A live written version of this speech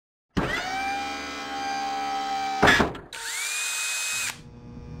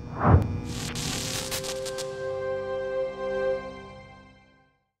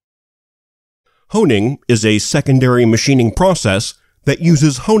Honing is a secondary machining process that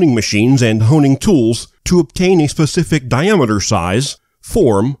uses honing machines and honing tools to obtain a specific diameter size,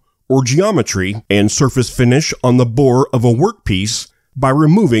 form, or geometry and surface finish on the bore of a workpiece by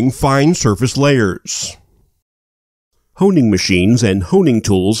removing fine surface layers. Honing machines and honing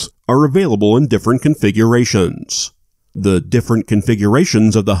tools are available in different configurations. The different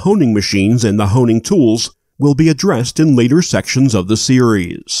configurations of the honing machines and the honing tools will be addressed in later sections of the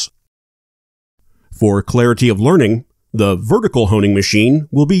series. For clarity of learning, the vertical honing machine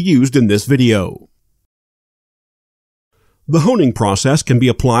will be used in this video. The honing process can be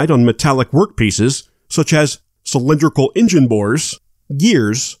applied on metallic workpieces such as cylindrical engine bores,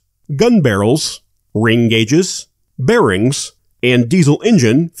 gears, gun barrels, ring gauges, bearings, and diesel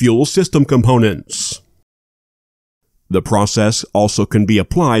engine fuel system components. The process also can be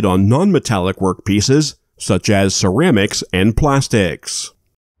applied on non-metallic workpieces such as ceramics and plastics.